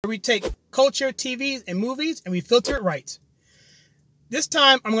We take culture, TVs, and movies, and we filter it right. This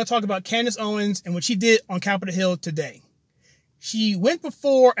time, I'm going to talk about Candace Owens and what she did on Capitol Hill today. She went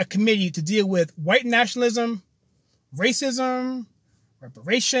before a committee to deal with white nationalism, racism,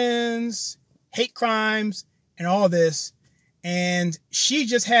 reparations, hate crimes, and all this. And she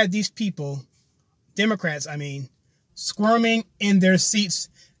just had these people, Democrats, squirming in their seats.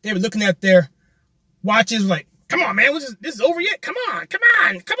 They were looking at their watches like, come on, man, this is over yet? Come on,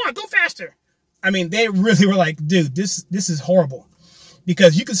 go faster. They really were like, dude, this is horrible.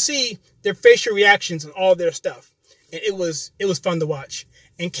 Because you could see their facial reactions and all their stuff. And it was fun to watch.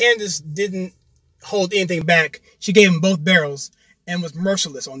 And Candace didn't hold anything back. She gave them both barrels and was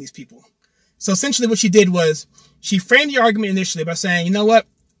merciless on these people. So essentially what she did was she framed the argument initially by saying, you know what?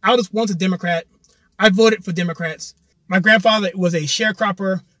 I was once a Democrat. I voted for Democrats. My grandfather was a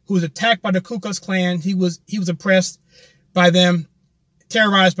sharecropper who was attacked by the Ku Klux Klan. He was oppressed by them,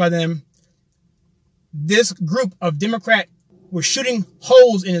 terrorized by them. This group of Democrats were shooting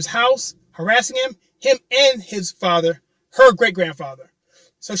holes in his house, harassing him and his father, her great-grandfather.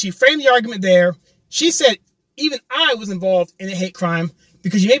 So she framed the argument there. She said, even I was involved in a hate crime,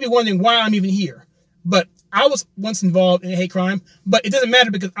 because you may be wondering why I'm even here. But I was once involved in a hate crime, but it doesn't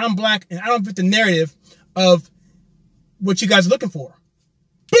matter because I'm black and I don't fit the narrative of what you guys are looking for.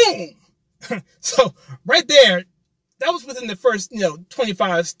 Boom! So right there, that was within the first,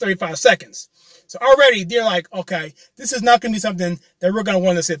 25, 35 seconds. So already they're like, okay, this is not going to be something that we're going to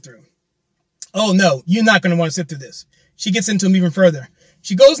want to sit through. Oh no, you're not going to want to sit through this. She gets into them even further.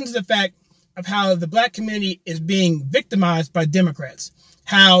 She goes into the fact of how the black community is being victimized by Democrats.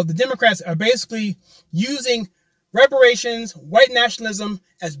 How the Democrats are basically using reparations, white nationalism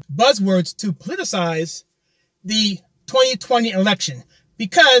as buzzwords to politicize the 2020 election.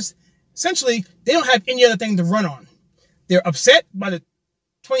 Because essentially they don't have any other thing to run on. They're upset by the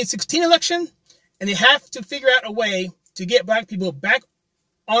 2016 election. And they have to figure out a way to get black people back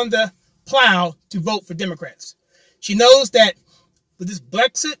on the plow to vote for Democrats. She knows that with this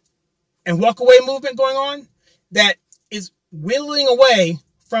Brexit and walk-away movement going on, that is whittling away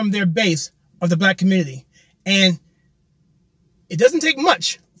from their base of the black community. And it doesn't take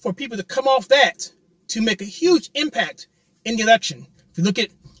much for people to come off that to make a huge impact in the election. If you look at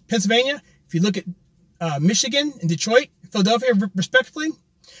Pennsylvania, if you look at Michigan and Detroit, Philadelphia, respectively,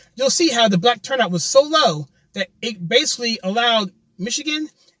 you'll see how the black turnout was so low that it basically allowed Michigan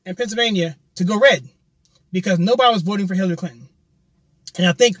and Pennsylvania to go red because nobody was voting for Hillary Clinton. And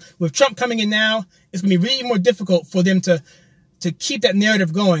I think with Trump coming in now, it's going to be really more difficult for them to keep that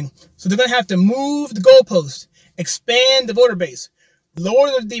narrative going. So they're going to have to move the goalposts, expand the voter base,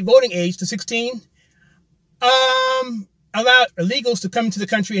 lower the voting age to 16, allow illegals to come into the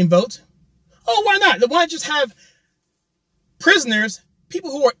country and vote. Oh, why not? Why not just have prisoners,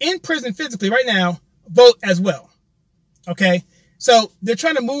 people who are in prison physically right now, vote as well? Okay? So they're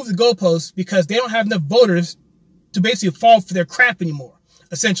trying to move the goalposts because they don't have enough voters to basically fall for their crap anymore,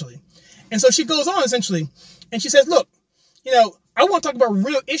 essentially. And so she goes on, essentially, and she says, look, I want to talk about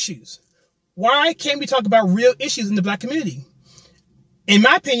real issues. Why can't we talk about real issues in the black community? In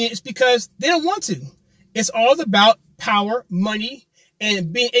my opinion, it's because they don't want to. It's all about power, money,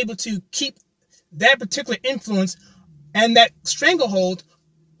 and being able to keep that particular influence and that stranglehold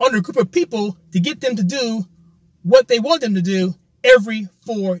on a group of people to get them to do what they want them to do every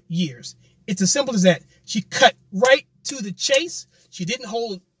 4 years. It's as simple as that. She cut right to the chase. She didn't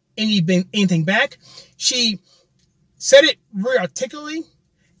hold anything back. She said it very articulately.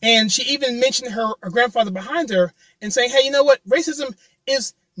 And she even mentioned her grandfather behind her and saying, hey, you know what? Racism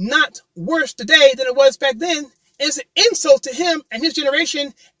is not worse today than it was back then. And it's an insult to him and his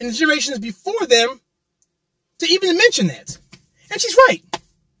generation and the generations before them to even mention that. And she's right.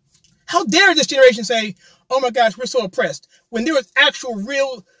 How dare this generation say, oh my gosh, we're so oppressed, when there was actual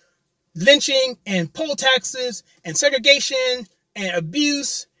real lynching and poll taxes and segregation and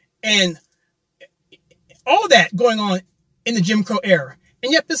abuse and all that going on in the Jim Crow era.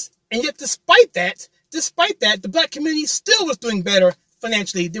 And yet despite that, the black community still was doing better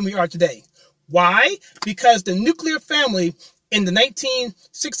financially than we are today. Why? Because the nuclear family in the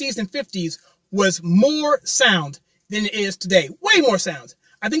 1960s and 50s was more sound than it is today. Way more sound.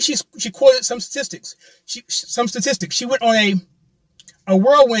 I think she quoted some statistics. She went on a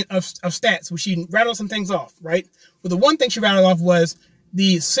whirlwind of stats where she rattled some things off, right? Well, the one thing she rattled off was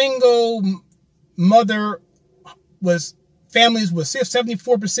the single mother families was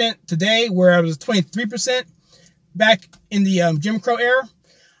 74% today, where it was 23% back in the Jim Crow era.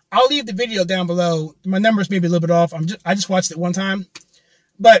 I'll leave the video down below. My numbers may be a little bit off. I just watched it one time,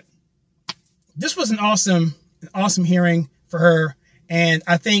 but this was an awesome hearing for her. And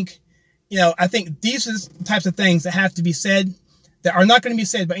I think, I think these are the types of things that have to be said that are not going to be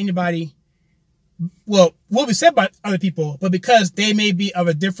said by anybody. Well, will be said by other people, but because they may be of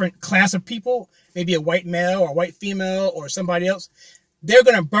a different class of people, maybe a white male or a white female or somebody else, they're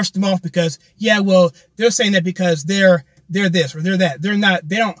going to brush them off because, yeah, well, they're saying that because they're this or they're that. They're not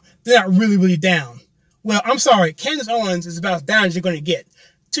really, really down. Well, I'm sorry. Candace Owens is about as down as you're going to get.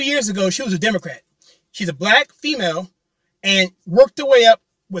 2 years ago, she was a Democrat. She's a black female and worked her way up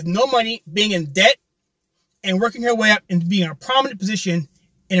with no money, being in debt, and working her way up and being in a prominent position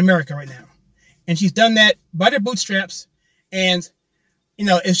in America right now. And she's done that by their bootstraps. And,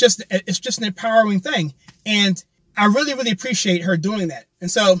 it's just an empowering thing. And I really, really appreciate her doing that.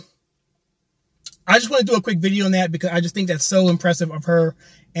 And so I just want to do a quick video on that because I just think that's so impressive of her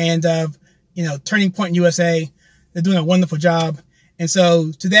and of, Turning Point USA. They're doing a wonderful job. And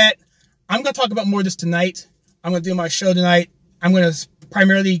so to that, I'm going to talk about more of this tonight. I'm going to do my show tonight. I'm going to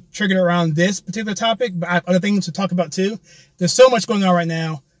primarily trigger it around this particular topic, but I have other things to talk about too. There's so much going on right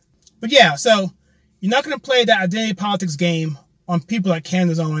now. But yeah, so you're not going to play that identity politics game on people like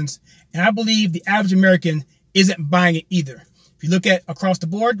Candace Owens. And I believe the average American isn't buying it either. If you look at across the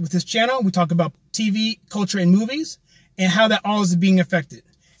board with this channel, we talk about TV, culture, and movies and how that all is being affected.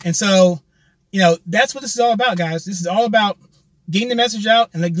 And so, that's what this is all about, guys. This is all about getting the message out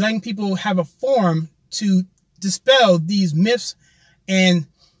and letting people have a forum to dispel these myths and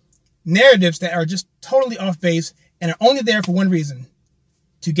narratives that are just totally off base and are only there for one reason: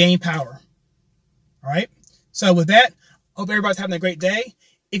 to gain power. All right. So with that, hope everybody's having a great day.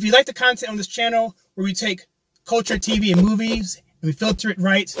 If you like the content on this channel where we take culture, TV, and movies and we filter it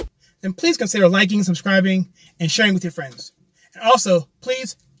right, then please consider liking, subscribing, and sharing with your friends. And also,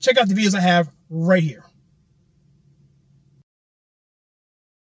 please check out the videos I have right here.